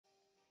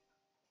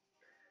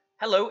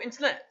Hello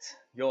Internet!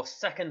 Your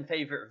second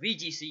favourite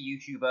VGC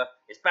YouTuber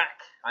is back.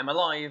 I'm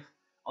alive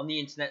on the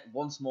internet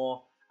once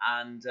more,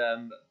 and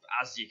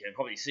as you can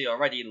probably see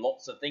already,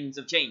 lots of things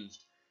have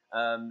changed.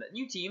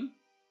 New team,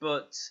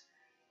 but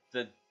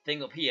the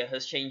thing up here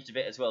has changed a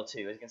bit as well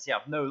too. As you can see,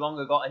 I've no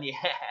longer got any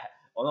hair,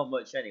 or not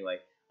much anyway.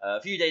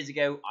 A few days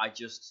ago, I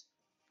just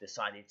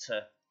decided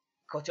to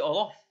cut it all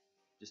off.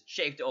 Just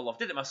shaved it all off,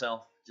 did it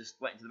myself, just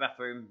went into the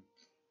bathroom,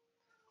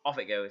 off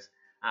it goes.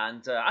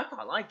 And I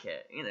quite like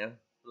it, you know.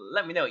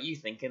 Let me know what you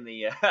think in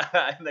the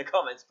in the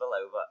comments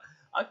below. But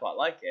I quite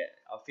like it.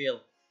 I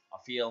feel.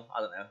 I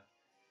don't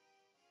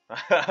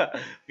know.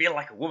 Feel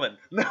like a woman.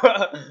 No,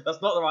 that's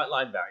not the right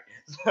line, Barry.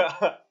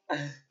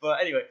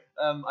 But anyway,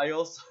 I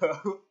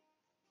also,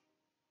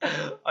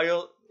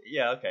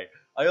 yeah, okay.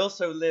 I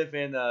also live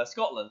in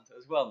Scotland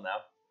as well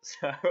now.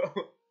 So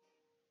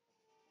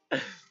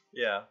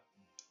yeah,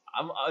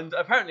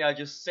 apparently I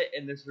just sit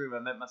in this room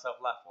and make myself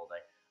laugh all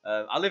day.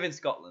 I live in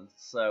Scotland,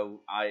 so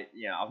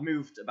I've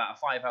moved about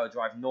a 5-hour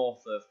drive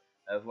north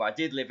of where I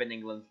did live in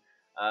England.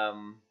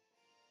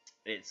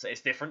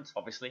 It's different,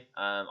 obviously.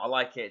 I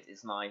like it.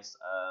 It's nice.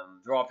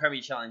 There are Premier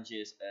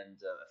challenges and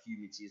a few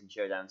mid-season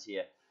showdowns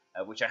here,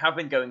 which I have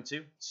been going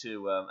to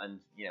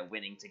and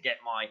winning to get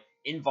my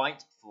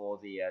invite for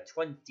the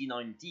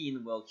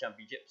 2019 World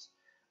Championships.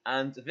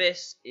 And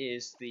this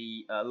is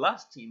the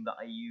last team that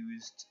I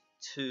used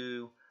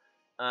to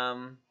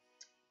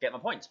get my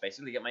points,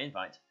 basically get my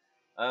invite.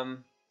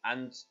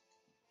 And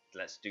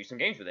let's do some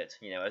games with it,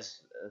 as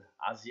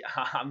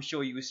I'm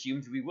sure you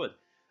assumed we would.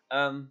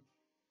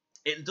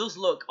 It does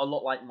look a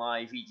lot like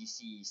my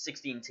VGC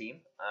 16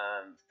 team,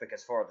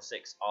 because 4 of the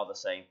 6 are the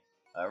same.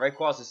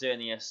 Rayquaza,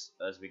 Xerneas,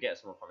 as we get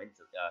someone from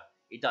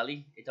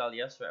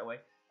Italia straight away,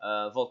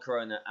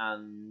 Volcarona,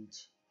 and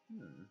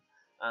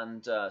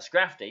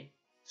Scrafty,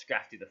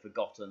 the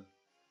forgotten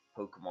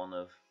Pokemon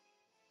of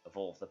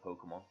all of the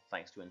Pokemon,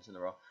 thanks to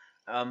Incineroar.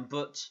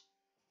 But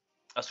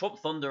I swapped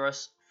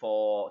Thundurus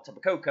for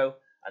Tapu Koko,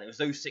 and it was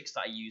those 6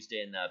 that I used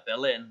in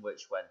Berlin,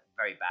 which went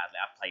very badly.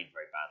 I played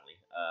very badly.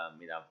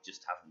 I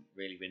just haven't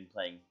really been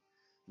playing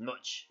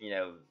much,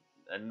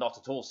 and not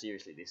at all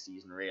seriously this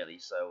season, really.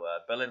 So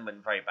Berlin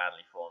went very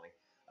badly for me.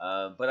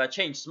 But I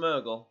changed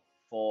Smeargle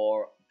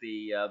for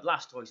the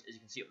Blastoise, as you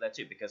can see up there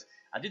too, because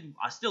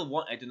I still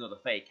wanted another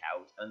Fake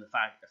Out, and a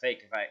faster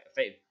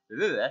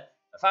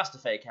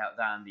Fake Out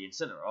than the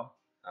Incineroar,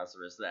 as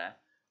there is there.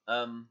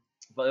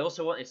 But I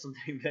also wanted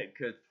something that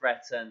could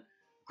threaten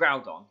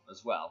Groudon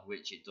as well,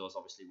 which it does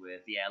obviously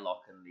with the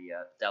Airlock and the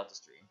Delta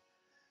Stream.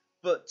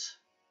 But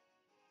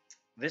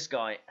this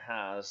guy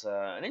has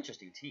an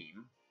interesting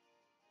team.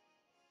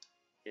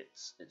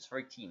 It's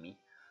very teamy.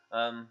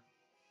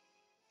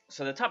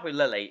 So the Tapu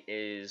Lele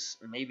is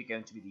maybe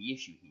going to be the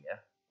issue here.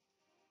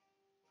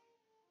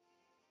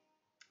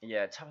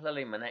 Yeah, Tapu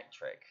Lele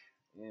Manectric.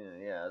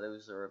 Yeah,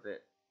 those are a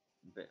bit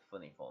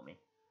funny for me.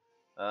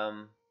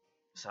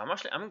 So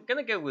I'm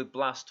gonna go with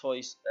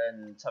Blastoise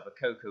and Tapu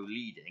Koko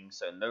leading,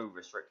 so no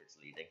restricteds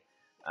leading,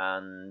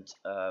 and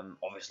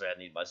obviously I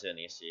need my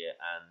Xerneas here,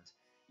 and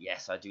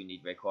yes, I do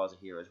need Rayquaza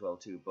here as well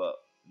too. But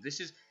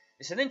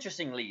it's an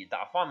interesting lead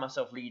that I find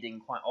myself leading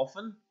quite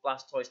often.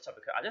 Blastoise,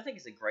 Tapu Koko. I don't think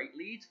it's a great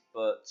lead,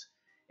 but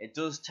it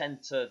does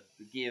tend to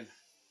give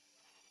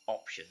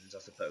options, I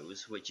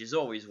suppose, which is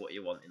always what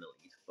you want in a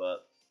lead.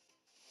 But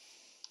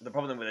the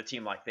problem with a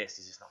team like this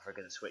is it's not very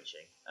good at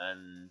switching,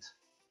 and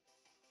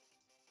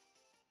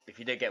if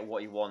you don't get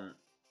what you want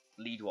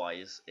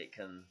lead-wise, it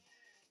can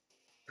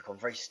become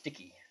very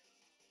sticky.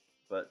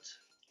 But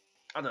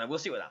I don't know, we'll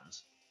see what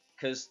happens.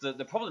 Because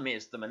the problem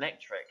is the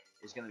Manectric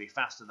is going to be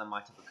faster than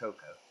my Tapu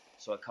Koko,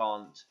 so I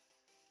can't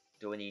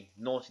do any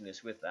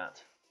naughtiness with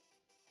that.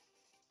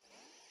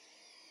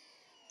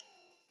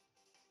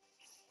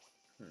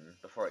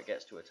 Before it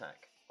gets to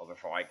attack, or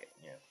before I get,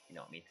 you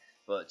know what I mean.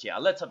 But yeah, I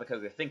led Tapu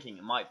Koko thinking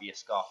it might be a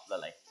Scarf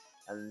Lele,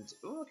 and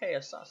okay,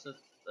 that's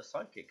a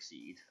Psychic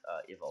Seed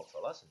Evolto.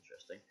 That's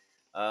interesting.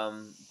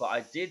 But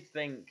I did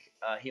think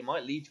he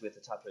might lead with the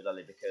Tapu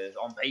Lele because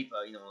on paper,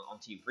 on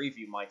Team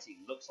Preview, my team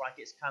looks like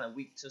it's kind of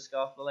weak to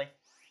Scarf Lele.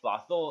 But I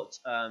thought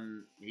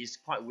he's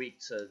quite weak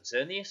to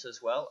Xerneas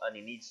as well, and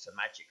he needs to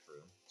Magic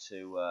Room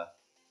to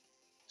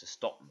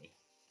stop me.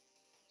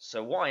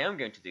 So what I am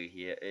going to do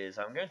here is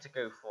I'm going to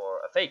go for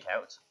a Fake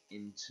Out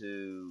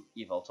into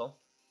Evolto,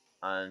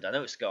 and I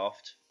know it's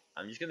Scarfed.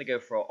 I'm just going to go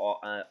for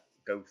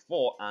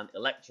an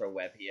Electro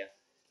Web here,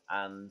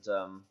 and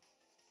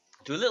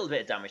do a little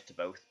bit of damage to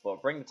both,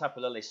 but bring the Tapu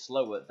Lele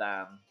slower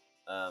than.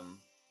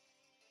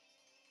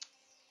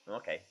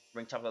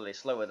 Bring Tapu Lele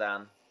slower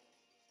than.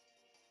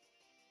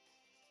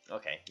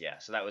 Okay, yeah,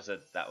 so that worked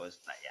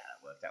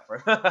out for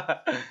him.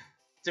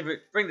 To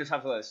bring the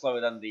Tapu Lele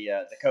slower than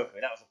the Koko,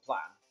 that was a plan,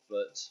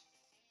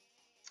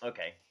 but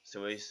okay,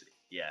 so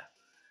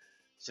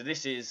so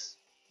this is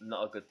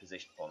not a good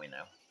position for me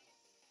now.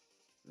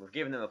 We've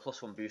given him a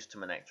 +1 boost to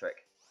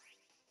Manectric,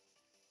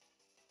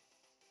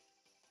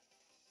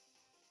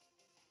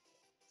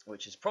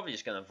 which is probably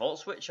just going to Volt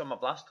Switch on my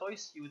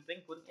Blastoise, you would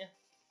think, wouldn't you?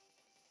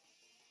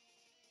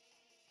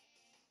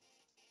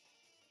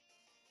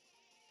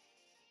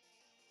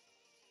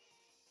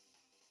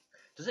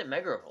 Does it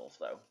Mega Evolve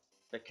though?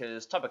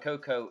 Because Tapu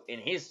Koko in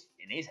his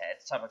head,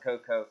 Tapu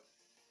Koko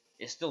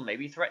is still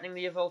maybe threatening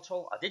the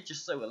Yveltal. I did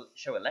just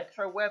show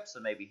Electro Web, so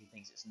maybe he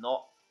thinks it's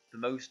not the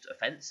most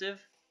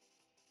offensive.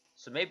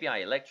 So maybe I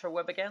Electro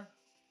Web again.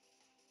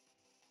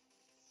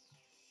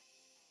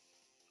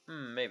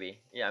 Maybe.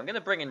 Yeah, I'm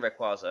gonna bring in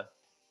Rayquaza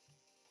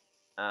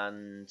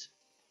and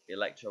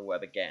Electro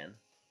Web again.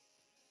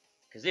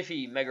 Because if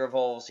he Mega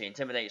Evolves, he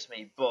intimidates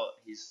me, but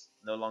he's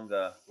no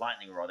longer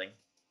Lightning Rodding.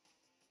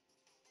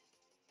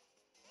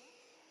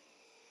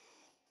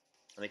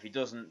 And if he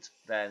doesn't,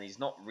 then he's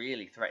not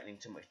really threatening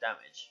too much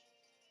damage.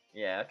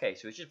 Yeah, okay,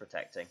 so he's just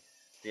protecting.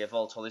 The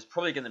Yveltal is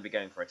probably going to be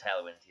going for a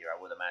Tailwind here,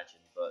 I would imagine,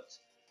 but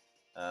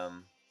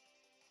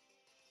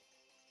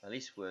at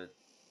least we're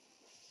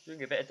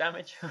doing a bit of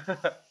damage.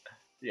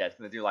 Yeah, it's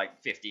going to do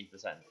like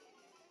 15%.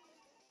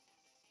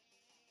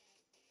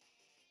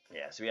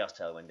 Yeah, so he has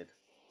Tailwinded.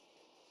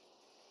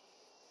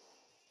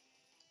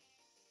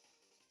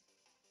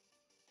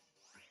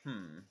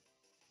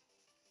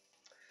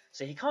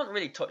 So he can't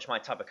really touch my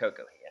Tapu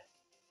Koko here.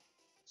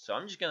 So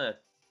I'm just going to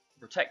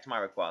protect my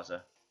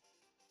Rayquaza.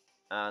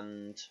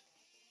 And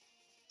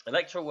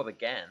Electro Web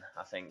again,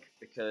 I think,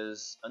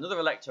 because another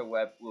Electro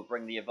Web will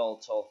bring the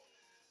Yveltal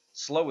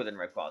slower than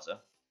Rayquaza.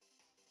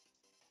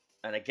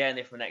 And again,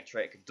 if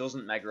Manectric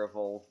doesn't Mega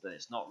Evolve, then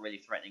it's not really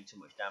threatening too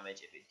much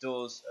damage. If it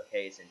does,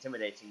 okay, it's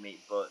intimidating me,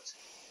 but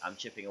I'm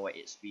chipping away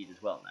its speed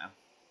as well now.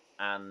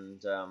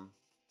 And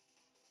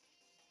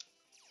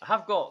I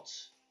have got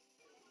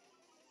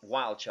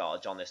Wild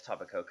Charge on this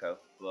Tapu Koko,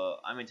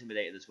 but I'm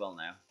intimidated as well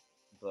now.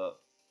 But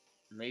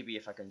maybe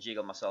if I can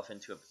jiggle myself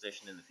into a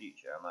position in the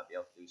future, I might be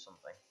able to do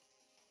something.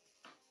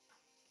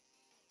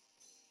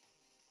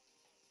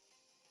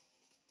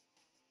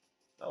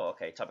 Oh,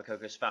 okay, Tapu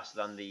Koko is faster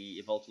than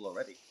the Yveltal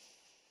already.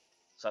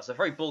 So that's a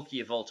very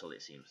bulky Yveltal,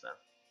 it seems, then.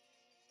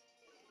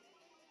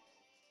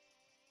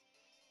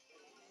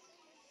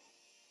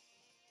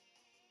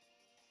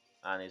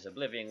 And is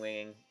Oblivion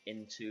Winging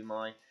into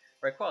my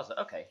Rayquaza.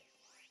 Okay.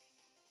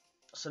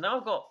 So now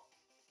I've got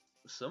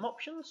some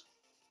options.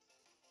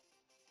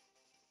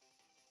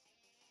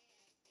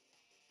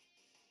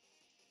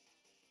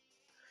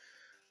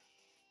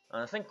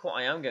 And I think what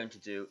I am going to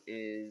do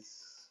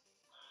is...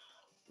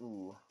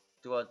 Ooh,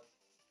 do I...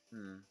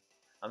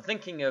 I'm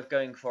thinking of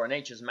going for a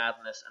Nature's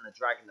Madness and a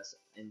Dragoness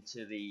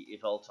into the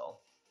Yveltal.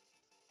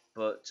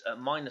 But at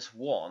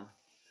 -1,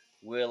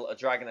 will a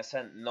Dragon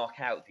Ascent knock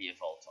out the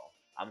Yveltal?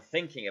 I'm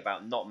thinking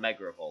about not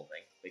Mega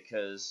Evolving,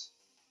 because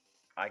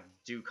I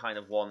do kind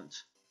of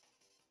want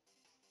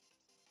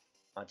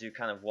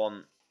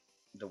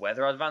the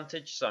weather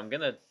advantage, so I'm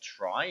gonna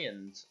try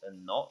and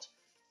not.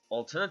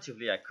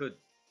 Alternatively, I could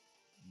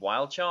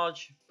Wild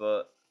Charge,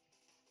 but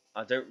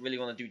I don't really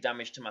want to do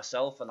damage to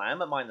myself, and I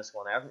am at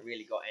 -1. I haven't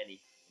really got any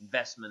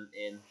investment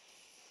in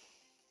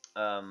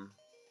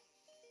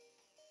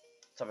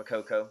Tapu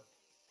Koko.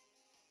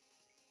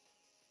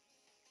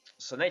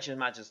 So Nature's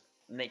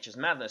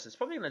Madness is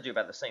probably going to do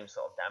about the same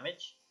sort of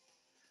damage.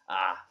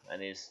 Ah,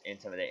 and is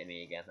intimidating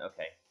me again.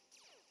 Okay.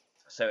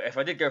 So if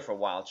I did go for a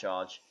Wild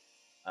Charge,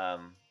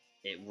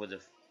 it would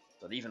have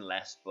done even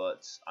less,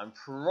 but I'm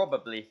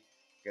probably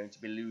going to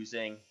be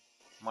losing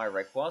my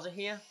Rayquaza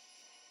here.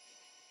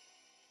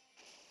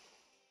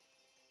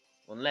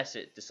 Unless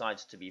it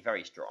decides to be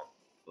very strong.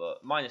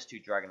 But -2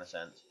 Dragon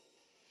Ascent.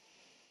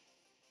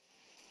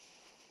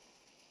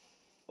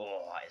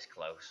 Oh, that is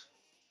close.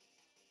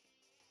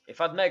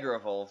 If I'd Mega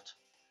Evolved,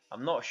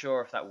 I'm not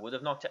sure if that would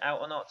have knocked it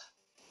out or not.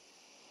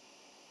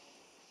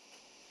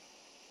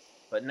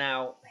 But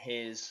now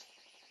his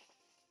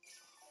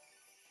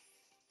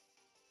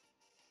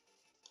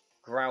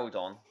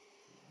Groudon,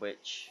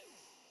 which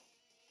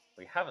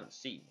we haven't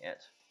seen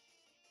yet.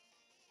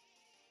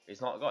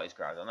 He's not got his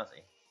Groudon, has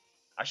he?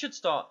 I should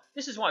start...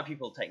 This is why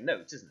people take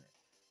notes, isn't it?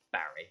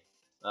 Barry.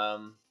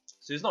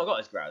 So he's not got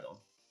his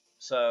Groudon.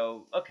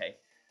 So, okay.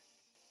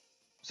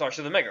 So I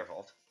should have Mega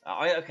Evolved.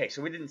 Okay,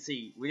 so we didn't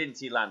see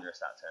Landorus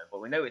that turn, but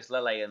we know it's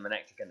Lele and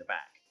Manectric in the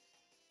back.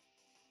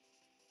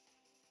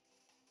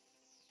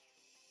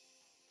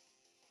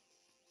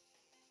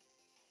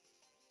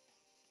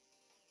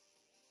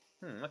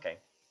 Okay.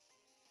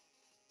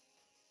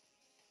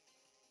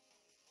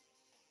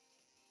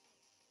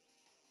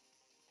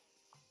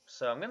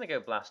 So I'm going to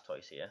go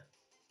Blastoise here.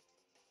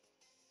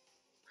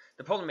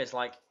 The problem is,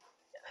 like,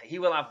 he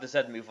will have the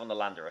Z move on the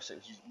Landorus,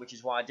 which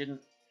is why I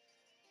didn't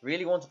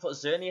really want to put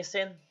Xerneas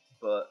in,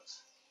 but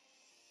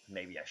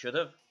maybe I should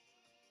have.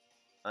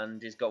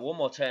 And he's got one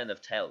more turn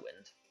of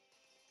Tailwind.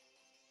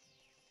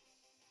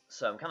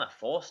 So I'm kind of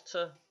forced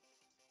to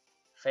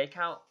fake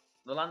out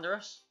the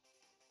Landorus.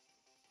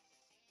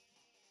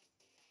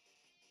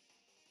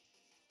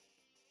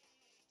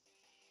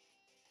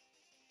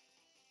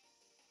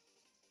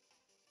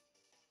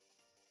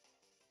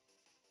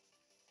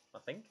 I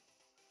think.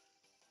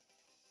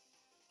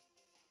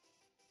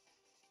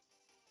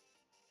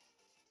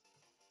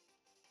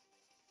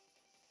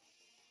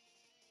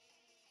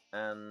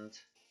 And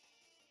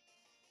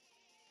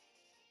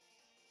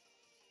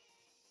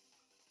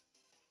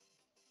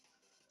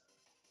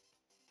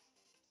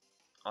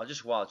I'll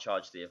just wild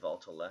charge the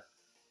Yveltal there.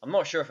 I'm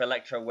not sure if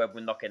Electro Web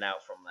would knock it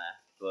out from there,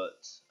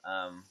 but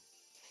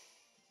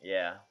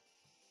yeah.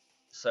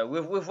 So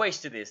we've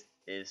wasted his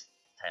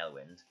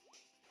Tailwind,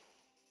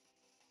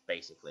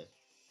 basically.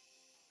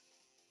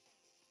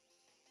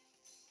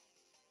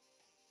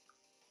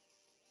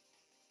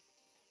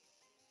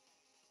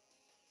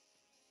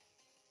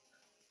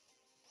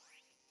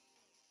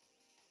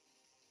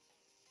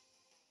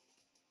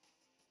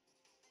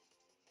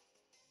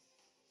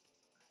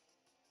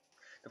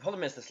 The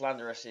problem is the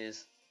Slanderous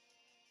is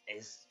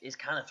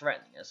kind of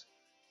threatening us.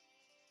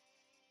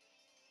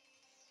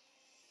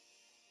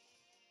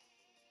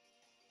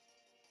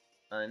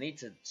 And I need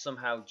to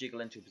somehow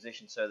jiggle into a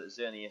position so that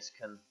Xerneas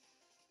can...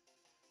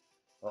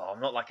 Oh,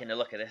 I'm not liking the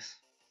look of this.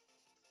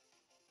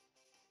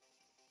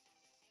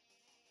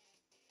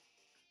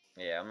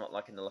 Yeah, I'm not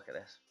liking the look of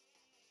this.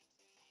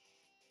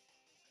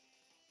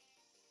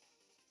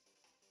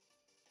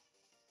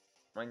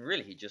 I mean,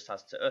 really, he just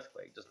has to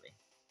Earthquake, doesn't he?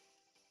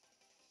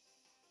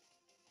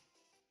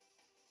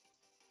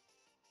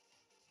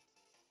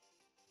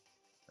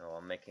 Oh,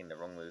 I'm making the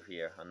wrong move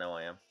here. I know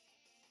I am.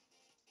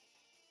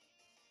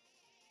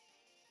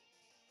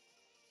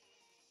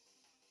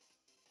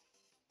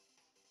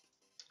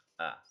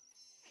 Ah.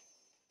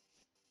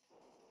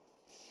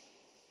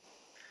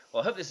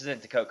 Well, I hope this is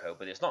into Coco,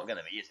 but it's not going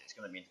to be, is it? It's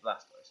going to be into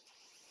Blastoise.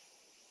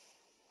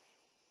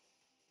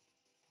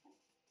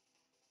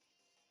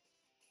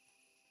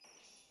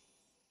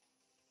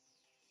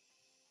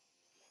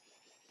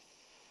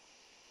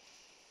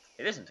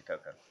 It isn't a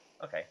Coco.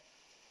 Okay.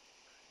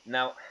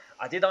 Now,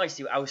 I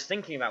was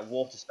thinking about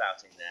Water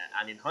Spouting there,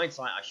 and in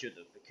hindsight I should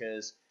have,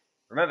 because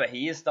remember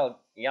he has still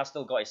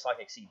got his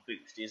Psychic Seed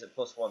boost. He is at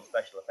 +1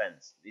 special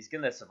offense. He's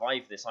going to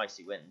survive this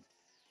Icy Wind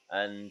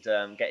and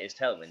get his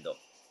Tailwind up.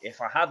 If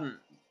I hadn't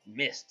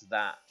missed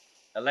that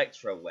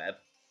Electro Web,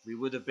 we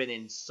would have been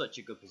in such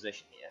a good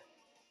position here,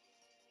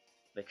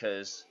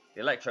 because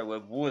the Electro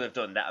Web would have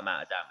done that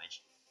amount of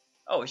damage.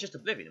 Oh, it's just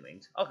Oblivion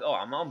Winged. Oh,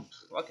 I'm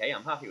okay.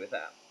 I'm happy with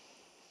that.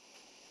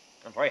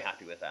 I'm very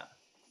happy with that.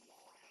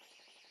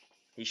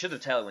 He should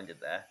have Tailwinded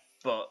there,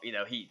 but you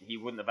know he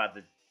wouldn't have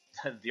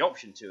had the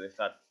option to if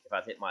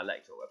I'd hit my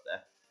Electro Web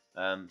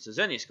there. So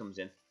Xerneas comes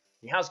in.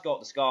 He has got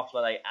the Scarf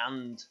Lele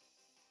and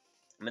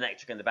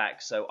Manectric in the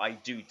back, so I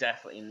do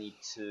definitely need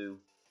to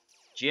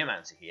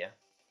Geomancer here.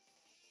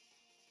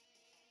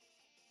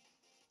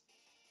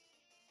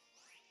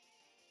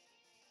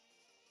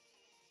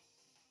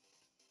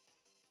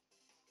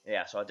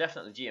 Yeah, so I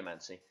definitely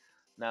Geomancy.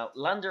 Now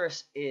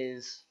Landorus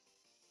is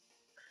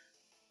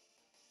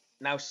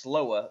now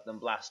slower than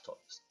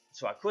Blastoise,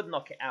 so I could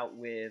knock it out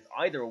with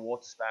either a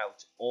Water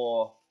Spout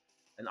or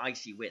an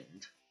Icy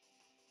Wind,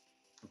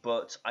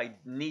 but I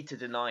need to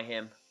deny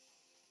him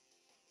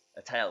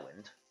a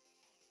Tailwind.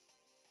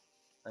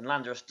 And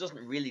Landorus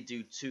doesn't really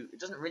do too... It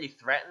doesn't really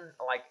threaten.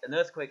 Like, an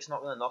Earthquake's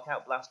not going to knock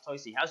out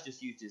Blastoise. He has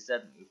just used his Z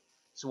move.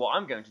 So what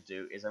I'm going to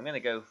do is I'm going to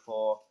go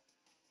for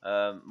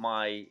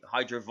my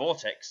Hydro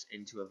Vortex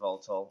into a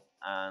Voltol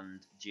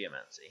and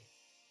Geomancy.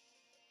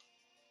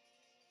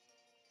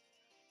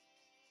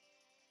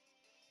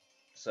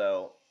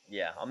 So,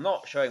 yeah, I'm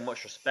not showing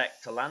much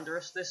respect to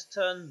Landorus this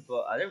turn,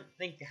 but I don't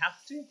think you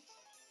have to.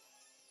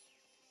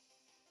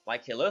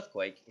 Like, he'll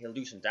Earthquake, he'll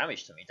do some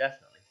damage to me,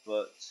 definitely,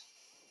 but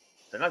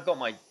then I've got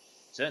my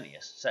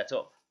Xerneas set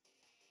up.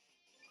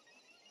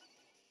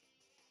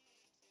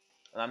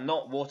 And I'm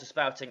not Water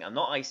Spouting, I'm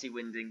not Icy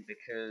Winding,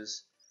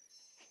 because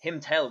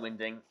him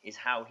Tailwinding is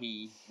how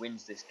he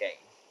wins this game.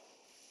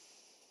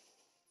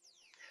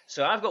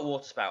 So I've got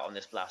Water Spout on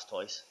this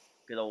Blastoise.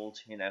 Good old,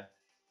 you know,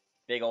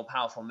 big old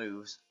powerful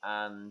moves.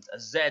 And a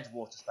Z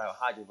Water Spout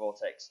Hydro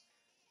Vortex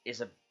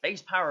is a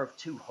base power of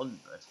 200.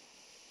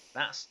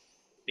 That's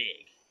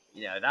big.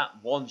 You know, that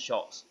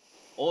one-shots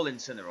all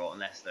Incineroar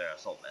unless they're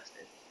Assault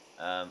Vested.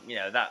 You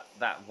know,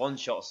 that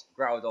one-shots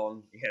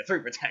Groudon, you know,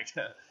 through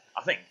Protector.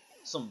 I think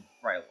some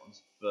frail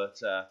ones,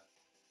 but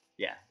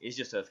yeah, it's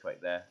just Earthquake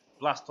there.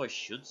 Blastoise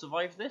should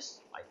survive this,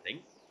 I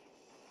think.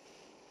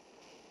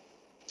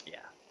 Yeah,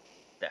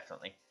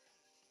 definitely.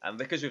 And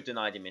because we've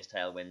denied him his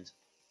Tailwind,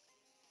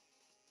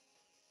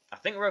 I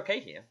think we're okay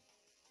here.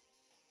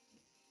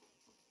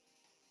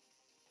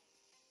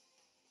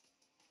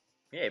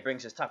 Yeah, it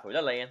brings his Tapu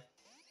Lele in,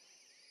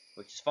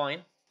 which is fine,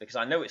 because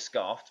I know it's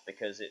Scarfed,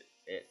 because it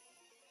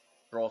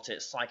brought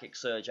its Psychic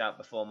Surge out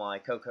before my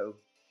Coco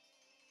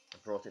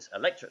brought its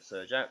Electric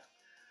Surge out,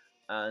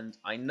 and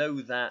I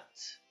know that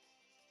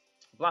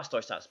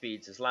Blastoise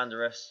outspeeds his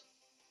Landorus,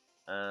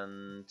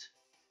 and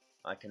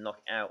I can knock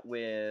it out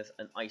with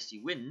an Icy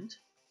Wind,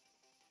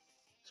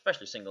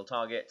 especially single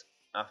target,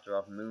 after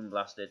I've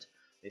Moonblasted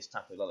this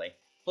Tapu Lele.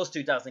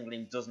 +2 Dazzling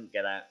Gleam doesn't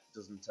get out,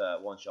 doesn't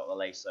one-shot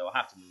Lele, so I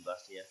have to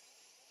Moonblast here.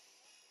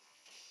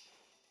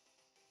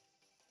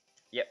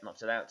 Yep,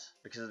 knocks it out.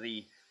 Because of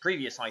the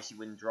previous Icy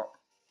Wind drop.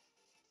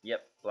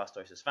 Yep,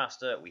 Blastoise is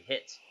faster. We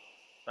hit,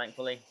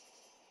 thankfully.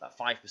 That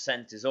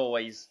 5% is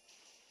always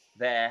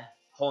there,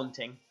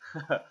 haunting.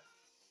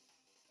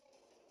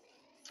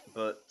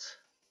 But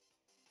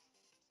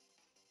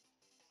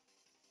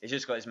He's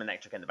just got his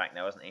Manectric in the back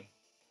now, hasn't he?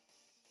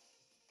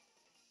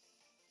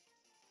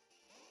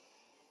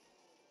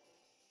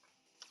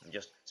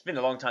 It's been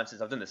a long time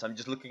since I've done this. I'm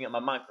just looking at my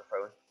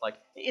microphone. Like,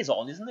 it is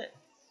on, isn't it?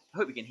 I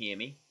hope you can hear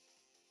me.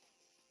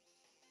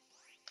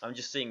 I'm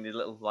just seeing the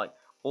little, like,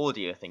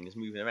 audio things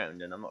moving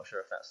around, and I'm not sure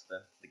if that's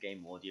the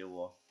game audio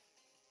or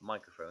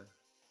microphone.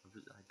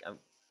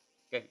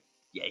 Okay.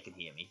 Yeah, you can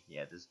hear me.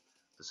 Yeah, there's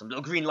some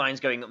little green lines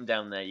going up and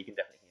down there. You can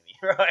definitely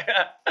hear me. Right.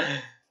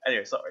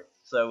 Anyway, sorry.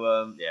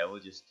 So, yeah, we'll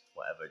just,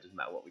 whatever. It doesn't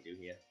matter what we do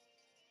here.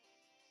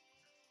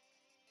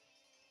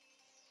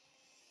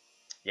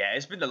 Yeah,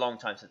 it's been a long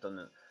time since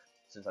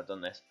I've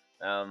done this.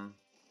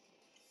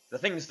 The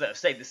things that have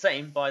stayed the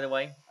same, by the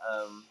way,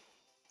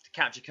 the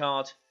capture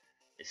card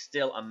is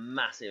still a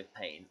massive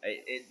pain.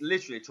 It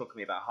literally took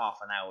me about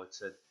half an hour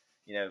to,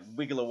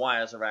 wiggle the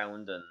wires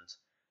around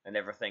and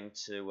everything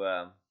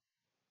to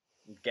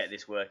get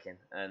this working,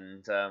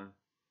 and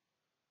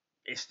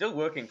it's still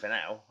working for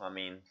now. I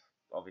mean,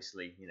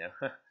 obviously,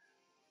 I'm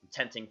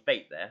tempting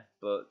fate there,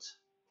 but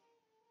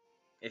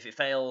if it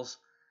fails,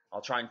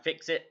 I'll try and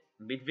fix it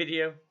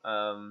mid-video.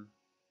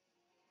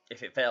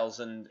 If it fails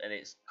and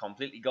it's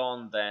completely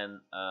gone,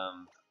 then,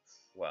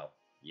 well,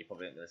 you're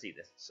probably not going to see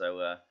this.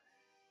 So,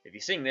 if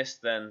you're seeing this,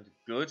 then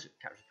good.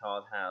 Capture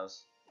card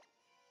has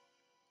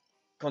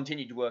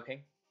continued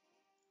working.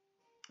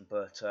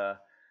 But,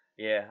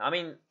 yeah, I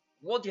mean,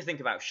 what do you think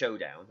about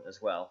Showdown as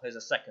well? Here's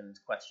a second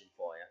question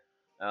for you.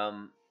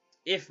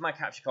 If my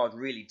capture card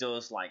really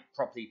does, like,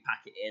 properly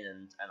pack it in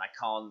and I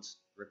can't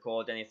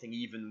record anything,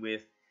 even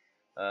with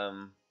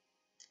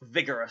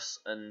vigorous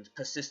and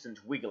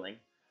persistent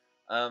wiggling,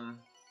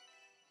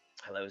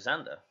 hello,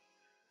 Xander.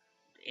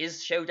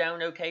 Is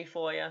Showdown okay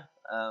for you?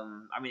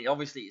 I mean,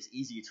 obviously it's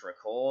easier to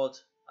record,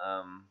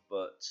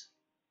 but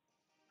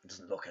it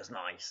doesn't look as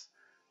nice.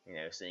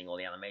 Seeing all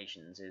the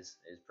animations is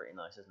pretty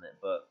nice, isn't it?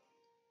 But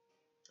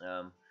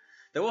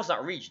there was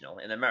that regional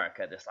in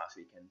America this last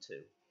weekend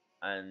too,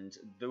 and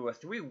there were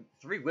three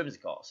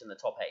Whimsicots in the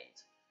top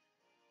 8.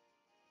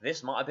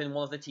 This might have been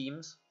one of the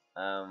teams.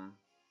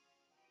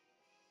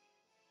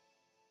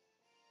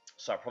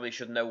 So I probably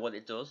should know what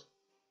it does,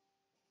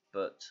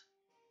 but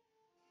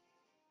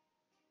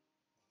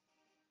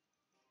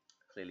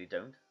clearly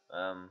don't.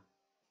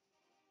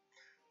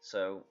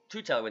 So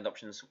 2 Tailwind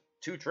options,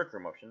 2 Trick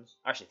Room options,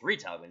 actually 3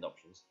 Tailwind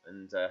options,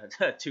 and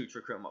 2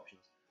 Trick Room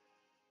options.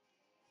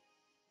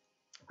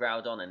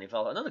 Groudon and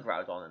Yveltal, another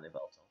Groudon and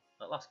Yveltal.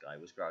 That last guy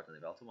was Groudon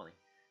and Yveltal, wasn't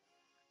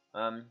he?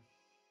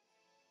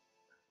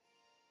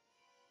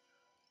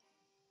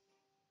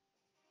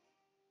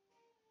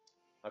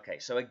 Okay,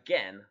 so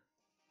again,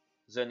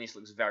 Xerneas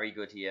looks very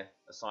good here,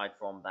 aside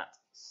from that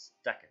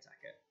Stack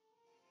Attacker.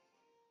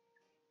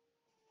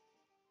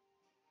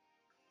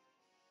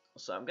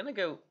 So I'm gonna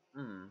go.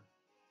 I'm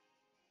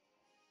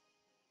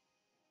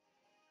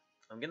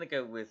gonna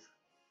go with.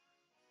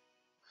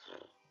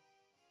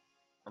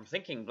 I'm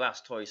thinking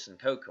Blastoise and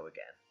Coco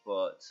again,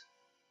 but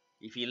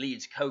if he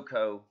leads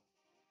Coco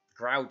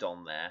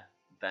Groudon there,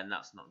 then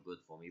that's not good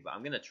for me. But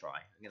I'm gonna try.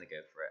 I'm gonna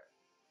go for it.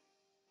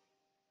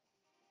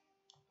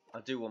 I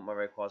do want my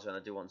Rayquaza and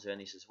I do want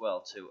Xerneas as well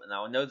too. And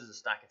now I know there's a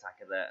Stack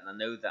Attacker there, and I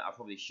know that I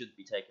probably should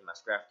be taking my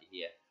Scrafty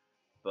here,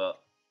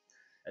 but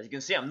as you can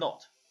see, I'm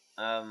not.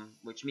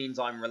 Which means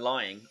I'm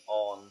relying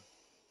on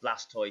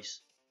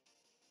Blastoise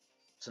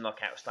to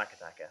knock out Stack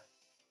Attacker,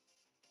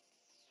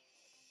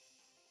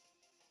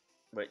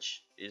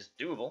 which is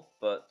doable,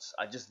 but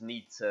I just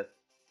need to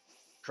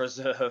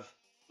preserve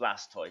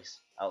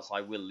Blastoise, else I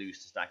will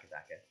lose to Stack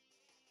Attacker.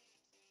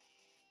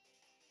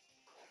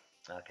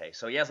 Okay,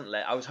 so he hasn't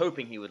let. I was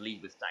hoping he would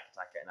lead with Stack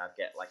Attacker and I'd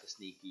get like a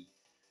sneaky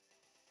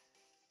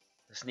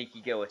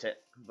go at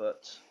it,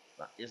 but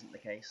that isn't the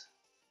case.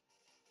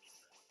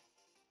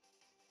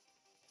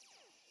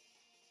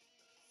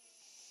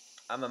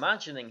 I'm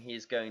imagining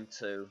he's going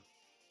to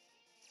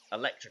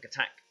electric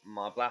attack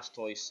my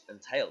Blastoise and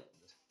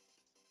Tailwind.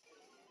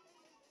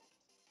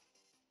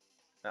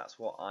 That's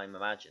what I'm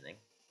imagining.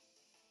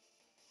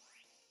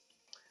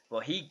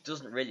 Well, he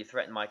doesn't really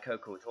threaten my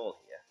Coco at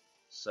all here,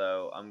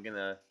 so I'm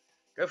gonna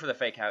go for the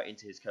Fake Out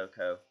into his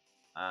Coco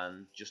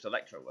and just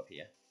Electro up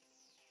here.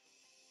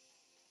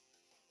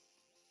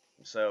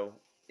 So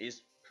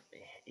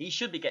he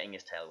should be getting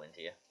his Tailwind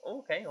here.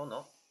 Okay, or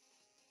not.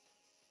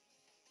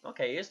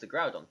 Okay, here's the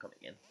Groudon coming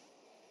in.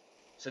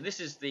 So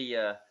this is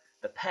the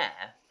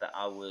pair that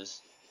I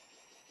was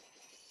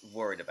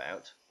worried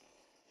about.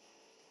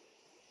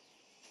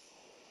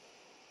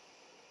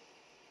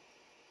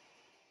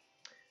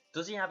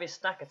 Does he have his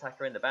Stack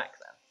Attacker in the back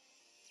then?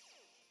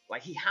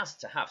 Like, he has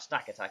to have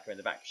Stack Attacker in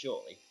the back,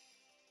 surely.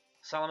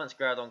 Salamence,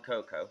 Groudon,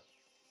 Coco.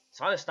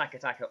 It's either Stack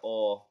Attacker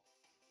or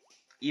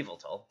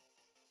Yveltal.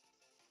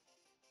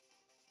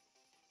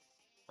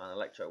 And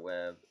Electro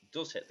Web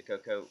does hit the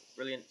Coco.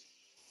 Brilliant.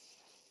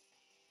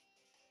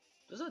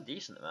 Does a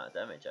decent amount of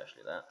damage,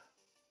 actually, that.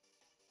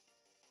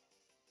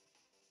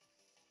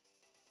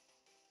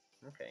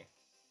 Okay.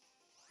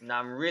 Now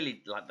I'm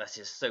really, like, this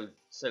is so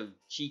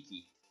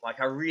cheeky. Like,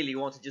 I really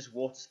want to just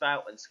Water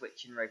Spout and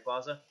switch in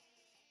Rayquaza.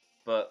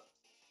 But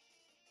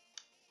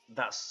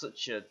that's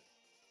such a...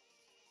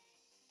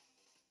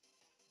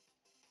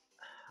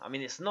 I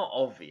mean, it's not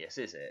obvious,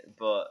 is it?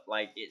 But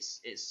like,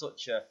 it's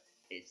such a...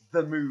 It's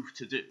the move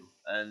to do,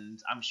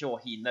 and I'm sure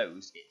he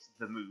knows it's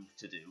the move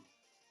to do.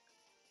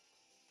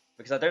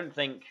 Because I don't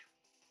think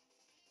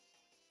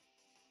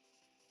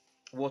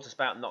Water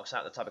Spout knocks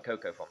out the Tapu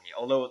Koko from here.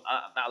 Although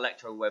that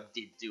Electro Web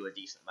did do a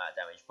decent amount of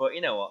damage. But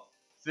you know what?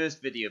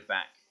 First video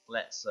back.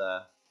 Let's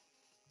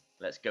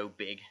go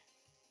big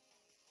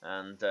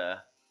and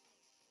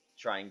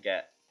try and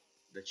get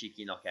the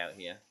cheeky knockout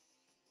here.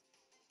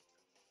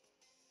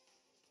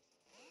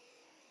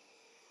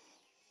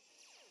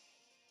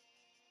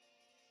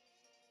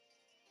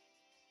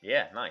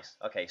 Yeah, nice.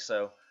 Okay,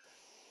 so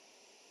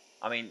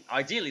I mean,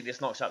 ideally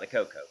this knocks out the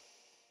Koko.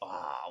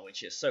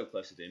 Which is so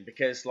close to doing,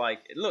 because like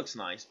it looks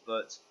nice,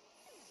 but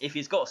if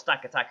he's got a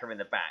Stack Attacker in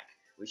the back,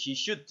 which he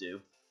should do.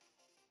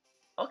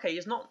 Okay,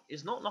 he's not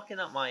knocking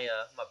out my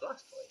my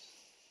Blastoise.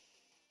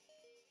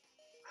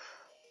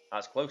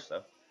 That's close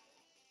though.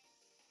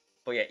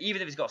 But yeah,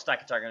 even if he's got a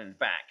Stack Attacker in the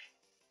back,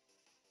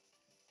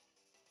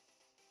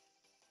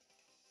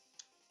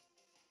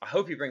 I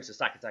hope he brings the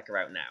Stack Attacker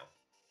out now.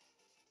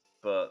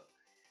 But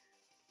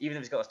even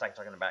if he's got a Stack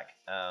Attacker in the back,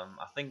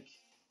 I think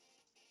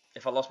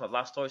if I lost my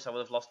Blastoise, I would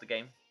have lost the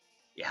game.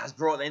 It has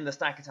brought in the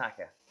Stack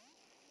Attacker.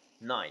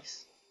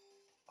 Nice.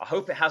 I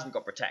hope it hasn't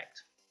got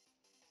Protect.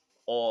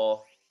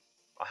 Or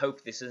I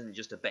hope this isn't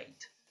just a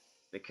bait.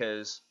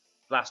 Because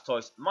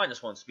Blastoise,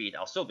 -1 speed,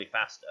 I'll still be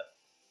faster.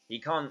 He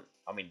can't...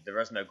 I mean, there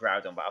is no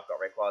Groudon, but I've got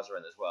Rayquaza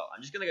in as well.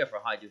 I'm just going to go for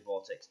a Hydro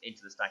Vortex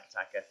into the Stack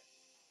Attacker.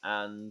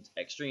 And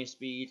Extreme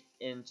Speed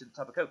into the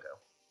Tapu Koko.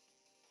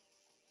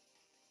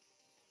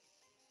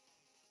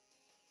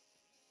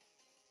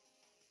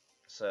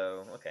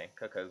 So, okay,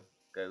 Koko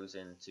goes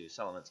into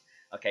Salamence.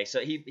 Okay, so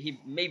he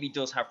maybe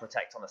does have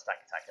Protect on the Stack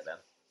Attacker then.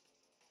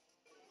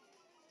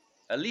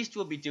 At least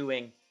we'll be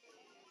doing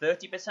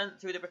 30%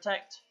 through the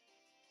Protect.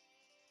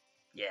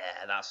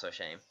 Yeah, that's a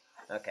shame.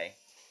 Okay.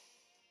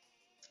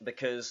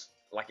 Because,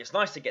 like, it's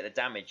nice to get the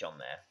damage on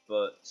there,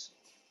 but...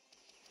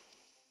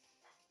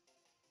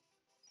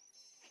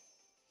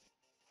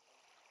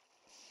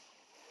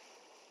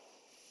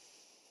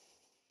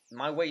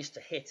 my ways to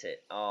hit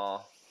it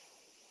are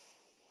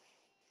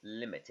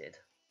limited.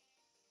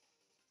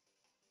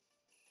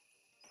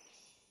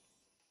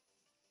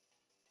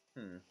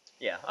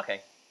 Yeah,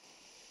 okay.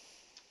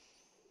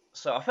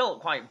 So I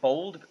felt quite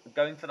bold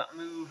going for that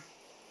move.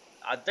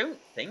 I don't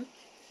think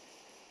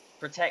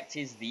Protect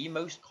is the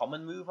most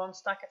common move on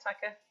Stack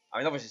Attacker. I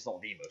mean, obviously it's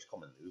not the most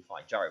common move,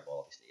 like Gyro Ball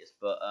obviously is,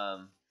 but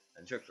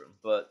and Trick Room,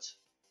 but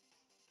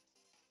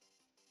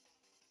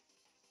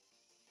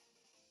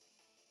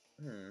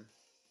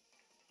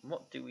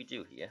what do we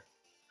do here?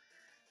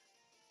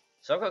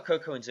 So I've got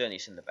Koko and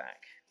Xerneas in the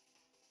back,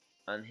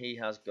 and he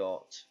has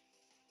got...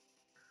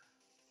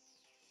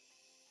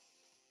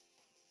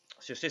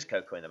 It's just his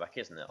Koko in the back,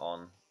 isn't it?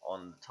 On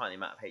the tiny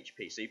amount of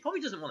HP. So he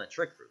probably doesn't want a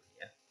Trick Room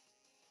here.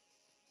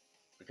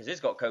 Because he's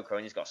got Koko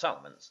and he's got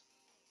Salamence.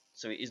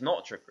 So he's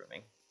not Trick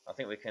Rooming. I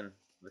think we can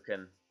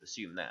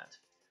assume that.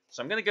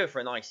 So I'm going to go for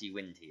an Icy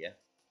Wind here.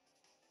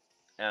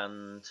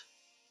 And...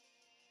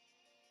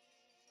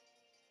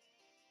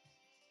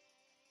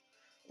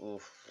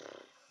 oof.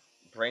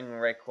 Bring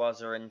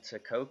Rayquaza into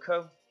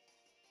Koko.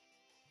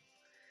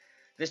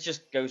 This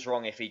just goes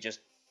wrong if he just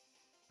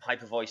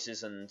Hyper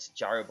Voices and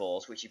Gyro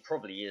Balls, which he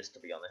probably is, to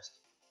be honest.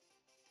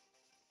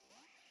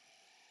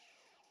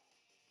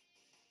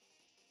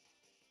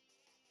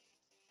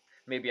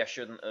 Maybe I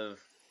shouldn't have...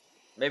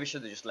 maybe I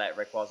should have just let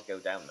Rayquaza go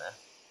down there.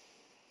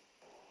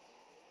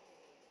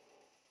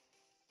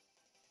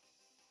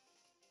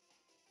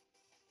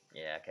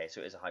 Yeah, okay,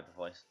 so it is a Hyper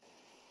Voice.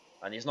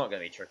 And he's not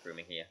going to be Trick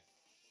Rooming here.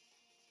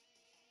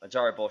 A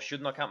Gyro Ball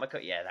should knock out my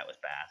cut. Yeah, that was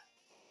bad.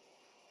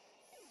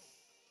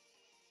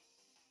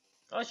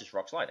 Oh, it's just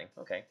Rock Sliding.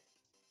 Okay.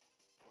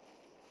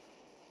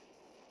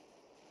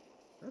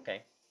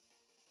 Okay.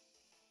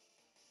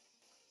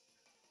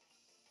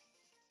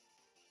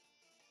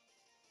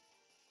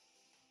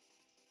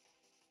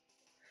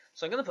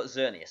 So I'm going to put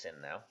Xerneas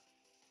in now.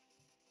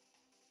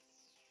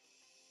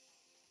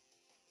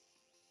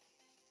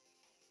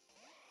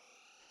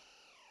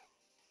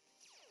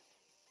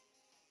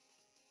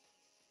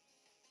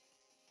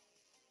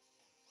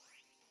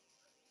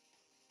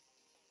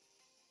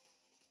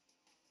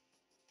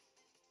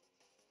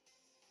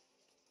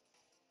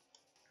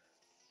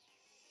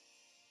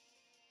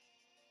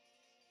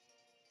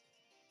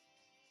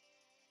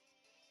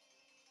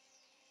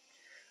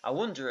 I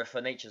wonder if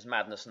a Nature's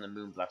Madness and a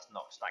Moonblast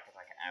knock Stack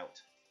Attacker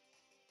out.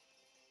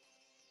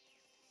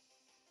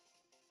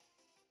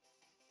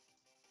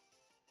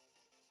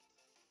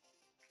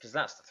 Because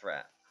that's the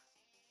threat.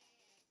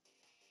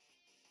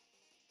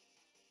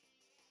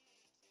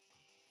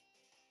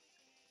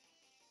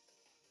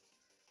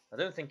 I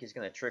don't think he's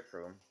going to Trick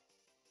Room.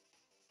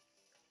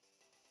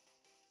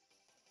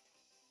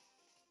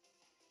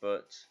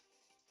 But...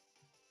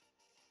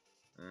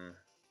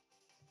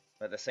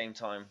 at the same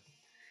time...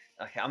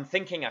 okay, I'm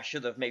thinking I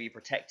should have maybe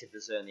protected the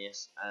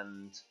Xerneas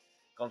and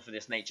gone for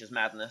this Nature's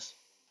Madness.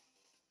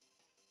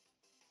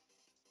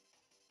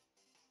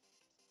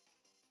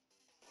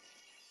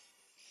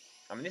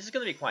 I mean, this is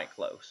going to be quite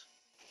close.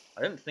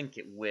 I don't think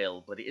it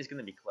will, but it is going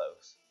to be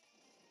close.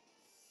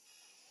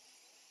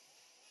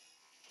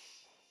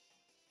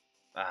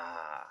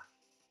 Ah.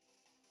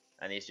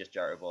 And he's just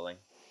gyro balling.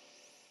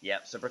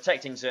 Yep, so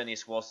protecting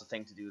Xerneas was the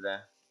thing to do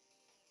there.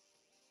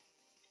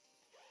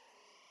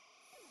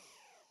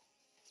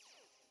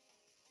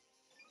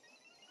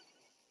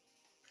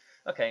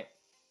 Okay.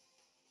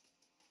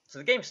 So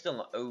the game's still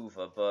not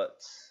over,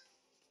 but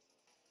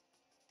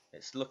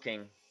it's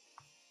looking...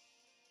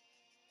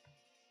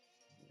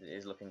 It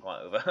is looking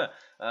quite over.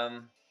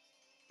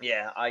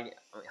 Yeah, I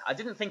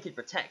didn't think he'd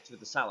protect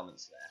with the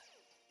Salamence there,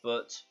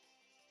 but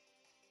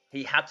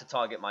he had to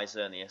target my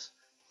Xerneas.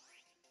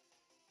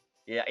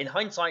 Yeah, in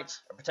hindsight,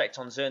 a protect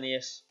on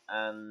Xerneas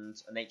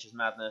and a Nature's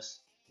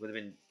Madness would have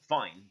been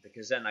fine,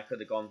 because then I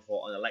could have gone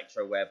for an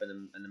Electro Web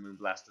and a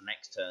Moonblast the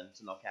next turn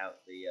to knock out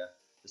the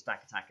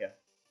Stack Attacker.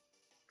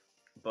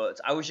 But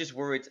I was just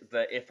worried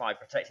that if I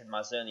protected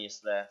my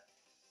Xerneas there,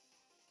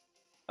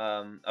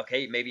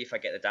 okay, maybe if I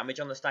get the damage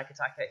on the Stack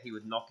Attacker, he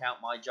would knock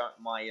out my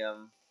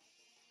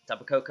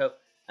Tapu Koko,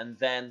 and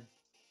then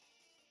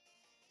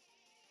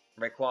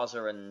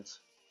Rayquaza and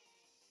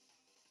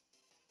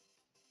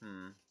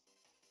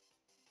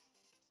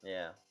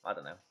yeah, I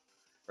don't know,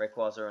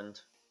 Rayquaza and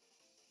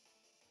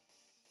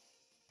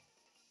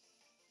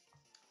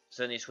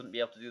Xerneas wouldn't be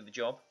able to do the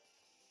job.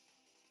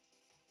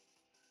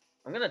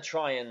 I'm gonna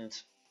try and,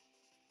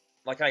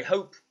 like, I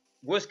hope.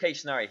 Worst case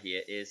scenario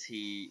here is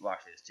he... Well,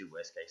 actually, there's two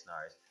worst case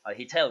scenarios.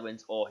 He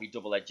Tailwinds or he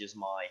double edges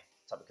my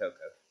Tapu Koko.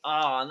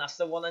 Ah, and that's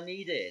the one I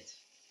needed.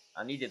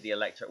 I needed the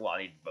Electro... Well, I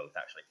needed both,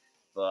 actually.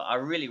 But I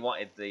really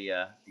wanted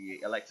the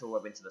Electro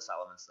Web into the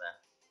Salamence there.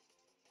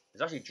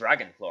 There's actually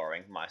Dragon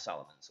Clawing my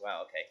Salamence.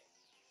 Wow, okay.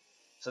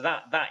 So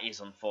that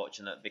is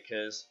unfortunate,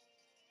 because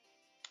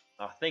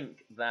I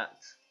think that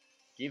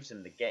gives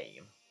him the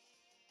game.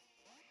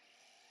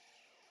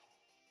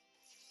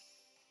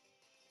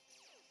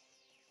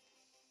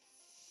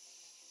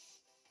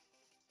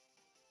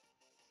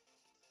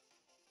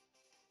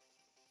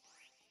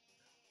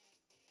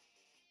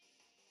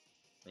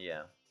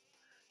 Yeah.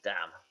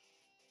 Damn.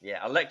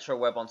 Yeah, Electro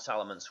Web on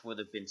Salamence would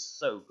have been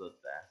so good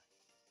there.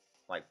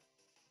 Like,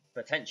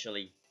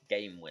 potentially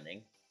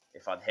game-winning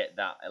if I'd hit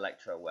that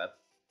Electro Web.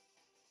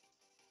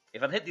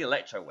 If I'd hit the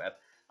Electro Web,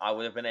 I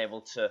would have been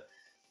able to...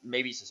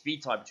 Maybe it's a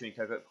speed tie between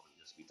Koko.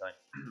 Probably a speed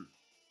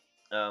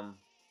tie.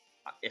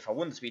 If I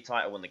won the speed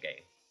tie, I won the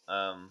game.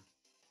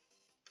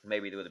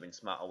 Maybe there would have been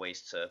smarter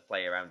ways to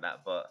play around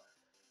that, but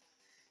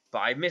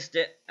I missed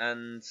it,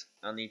 and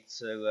I need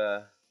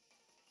to...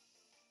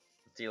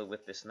 deal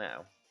with this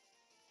now.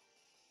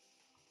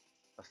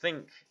 I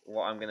think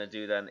what I'm going to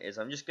do then is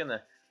I'm just going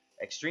to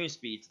extreme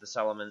speed to the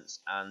Salamence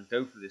and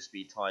go for the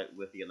speed type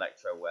with the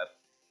Electro Web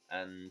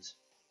and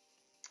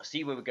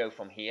see where we go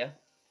from here.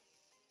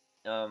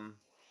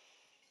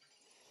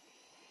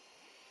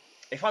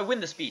 If I win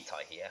the speed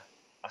tie here,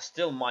 I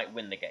still might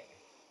win the game.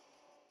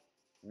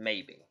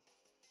 Maybe.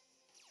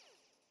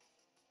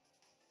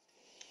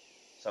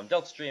 So I'm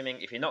Delta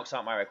Streaming. If he knocks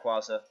out my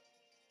Rayquaza,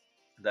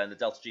 then the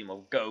Delta Stream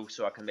will go,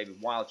 so I can maybe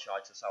Wild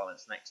Charge the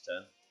Salamence next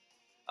turn.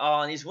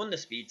 Oh, and he's won the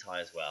speed tie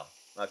as well.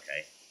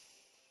 Okay.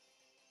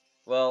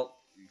 Well,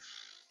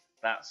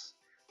 that's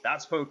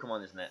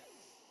Pokemon, isn't it?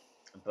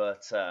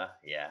 But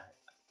yeah.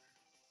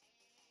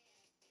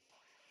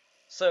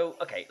 So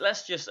okay,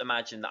 let's just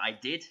imagine that I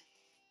did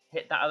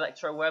hit that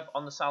Electro Web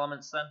on the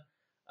Salamence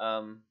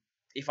then.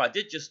 If I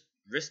did just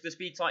risk the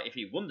speed tie, if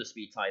he won the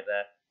speed tie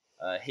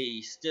there,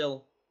 he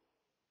still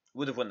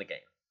would have won the game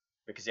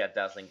because he had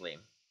Dazzling Gleam.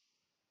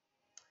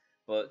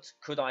 But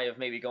could I have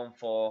maybe gone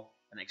for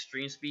an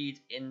extreme speed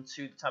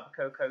into the Tapu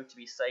Koko to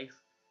be safe?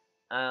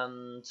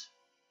 And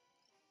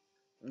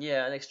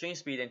yeah, an extreme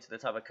speed into the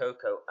Tapu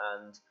Koko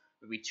and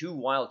maybe 2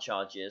 wild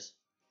charges,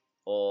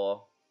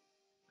 or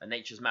a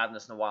Nature's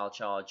Madness and a wild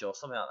charge, or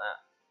something like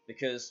that.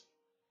 Because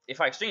if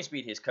I extreme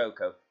speed his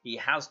Koko, he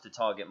has to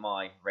target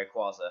my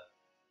Rayquaza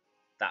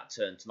that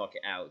turn to knock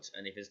it out.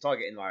 And if he's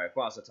targeting my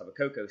Rayquaza, Tapu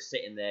Koko's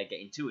sitting there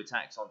getting 2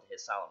 attacks onto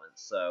his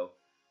Salamence. So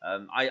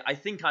I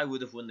think I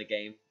would have won the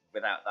game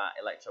without that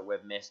Electro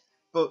Web miss.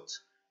 But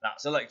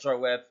that's Electro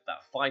Web.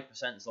 That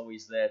 5% is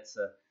always there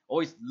to,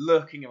 always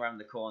lurking around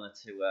the corner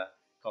to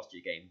cost you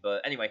a game.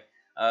 But anyway,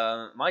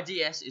 my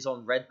DS is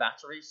on red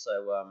battery,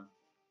 so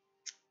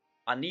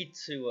I need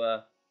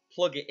to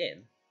plug it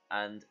in,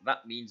 and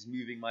that means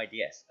moving my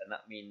DS, and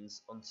that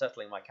means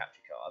unsettling my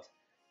capture card,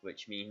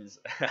 which means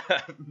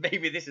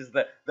maybe this is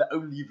the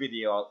only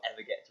video I'll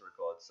ever get to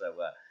record.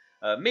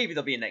 So maybe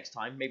there'll be a next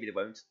time, maybe there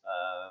won't.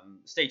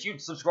 Stay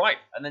tuned, subscribe,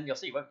 and then you'll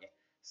see, won't you?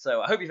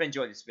 So I hope you've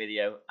enjoyed this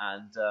video,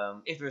 and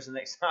if there is a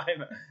next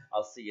time,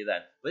 I'll see you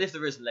then. But if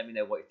there isn't, let me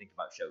know what you think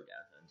about Showdown,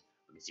 and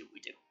we can see what we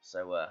do.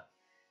 So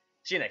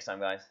see you next time,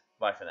 guys.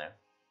 Bye for now.